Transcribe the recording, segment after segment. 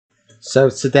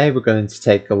So today we're going to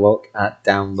take a look at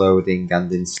downloading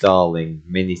and installing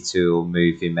MiniTool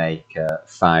Movie Maker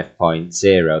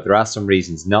 5.0. There are some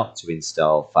reasons not to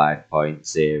install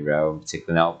 5.0,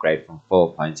 particularly not upgrade from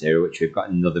 4.0, which we've got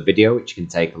in another video which you can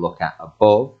take a look at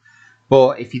above.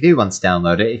 But if you do want to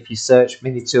download it, if you search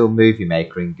MiniTool Movie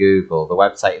Maker in Google, the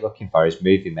website you're looking for is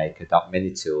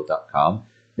moviemaker.minitool.com.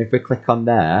 And if we click on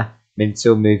there,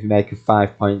 MiniTool Movie Maker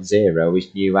 5.0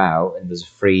 is new out and there's a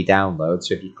free download.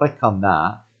 So if you click on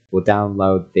that, we'll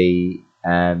download the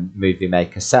Movie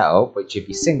Maker setup, which if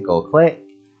you single click,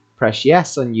 press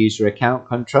yes on user account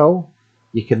control,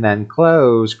 you can then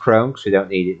close Chrome because we don't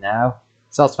need it now.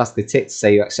 It's automatically ticked to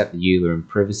say you accept the user and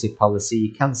privacy policy.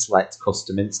 You can select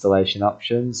custom installation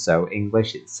options. So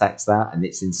English, it sets that and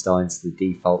it's installing to the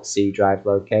default C drive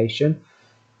location.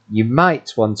 You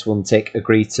might want to untick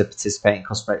agree to participate in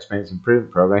customer experience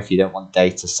improvement program if you don't want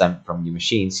data sent from your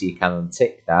machine, so you can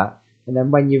untick that. And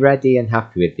then when you're ready and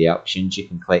happy with the options, you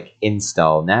can click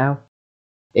install now.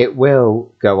 It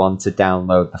will go on to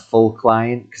download the full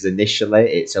client because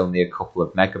initially it's only a couple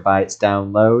of megabytes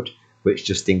download, which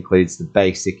just includes the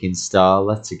basic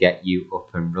installer to get you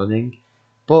up and running.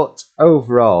 But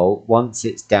overall, once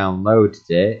it's downloaded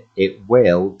it, it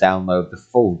will download the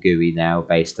full GUI now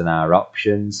based on our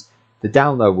options. The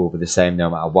download will be the same no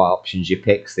matter what options you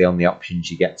pick. So the only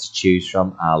options you get to choose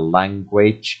from are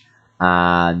language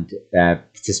and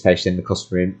participation in the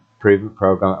customer improvement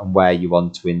program and where you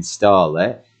want to install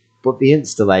it. But the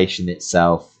installation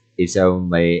itself is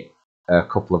only a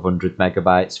couple of 100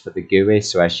 megabytes for the GUI.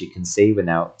 So as you can see, we're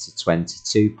now up to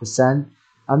 22%.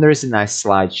 And there is a nice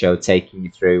slideshow taking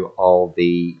you through all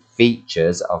the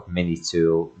features of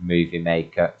MiniTool Movie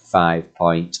Maker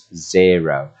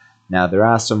 5.0. Now, there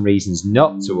are some reasons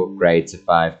not to upgrade to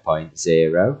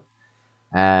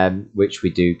 5.0, which we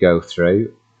do go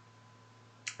through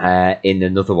in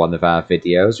another one of our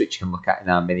videos, which you can look at in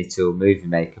our MiniTool Movie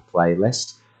Maker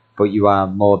playlist. But you are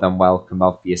more than welcome,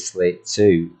 obviously,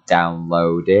 to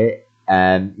download it.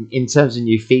 In terms of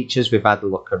new features, we've had a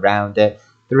look around it.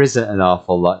 There isn't an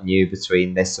awful lot new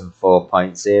between this and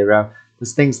 4.0.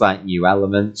 There's things like new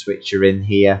elements which are in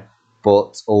here,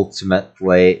 but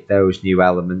ultimately those new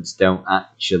elements don't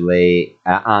actually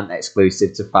aren't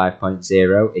exclusive to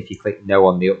 5.0. If you click no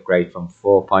on the upgrade from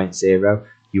 4.0,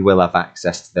 you will have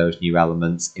access to those new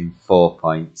elements in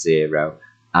 4.0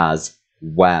 as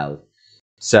well.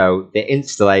 So the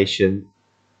installation,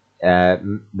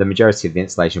 the majority of the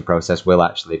installation process will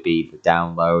actually be the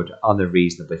download on a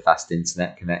reasonably fast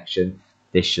internet connection.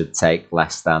 This should take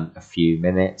less than a few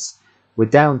minutes. We're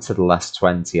down to the last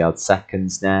 20 odd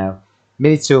seconds now.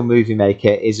 MiniTool Movie Maker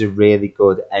is a really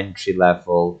good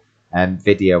entry-level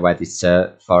video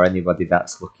editor for anybody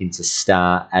that's looking to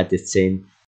start editing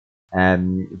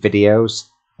videos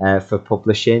for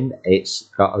publishing. It's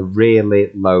got a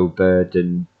really low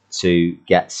burden to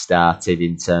get started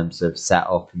in terms of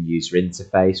setup and user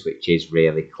interface, which is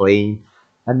really clean.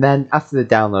 And then after the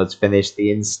download's finished,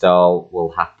 the install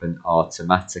will happen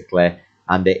automatically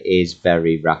and it is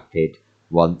very rapid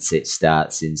once it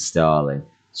starts installing.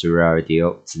 So we're already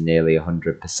up to nearly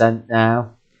 100%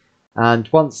 now. And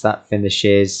once that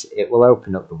finishes, it will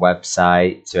open up the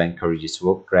website to encourage you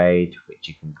to upgrade, which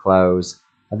you can close.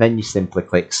 And then you simply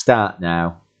click Start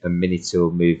Now and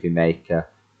MiniTool Movie Maker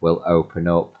will open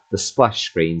up, the splash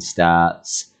screen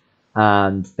starts,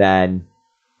 and then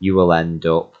you will end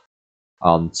up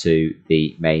onto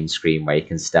the main screen where you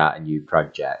can start a new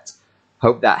project.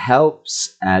 Hope that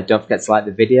helps. Don't forget to like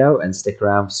the video and stick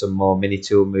around for some more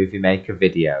MiniTool Movie Maker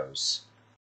videos.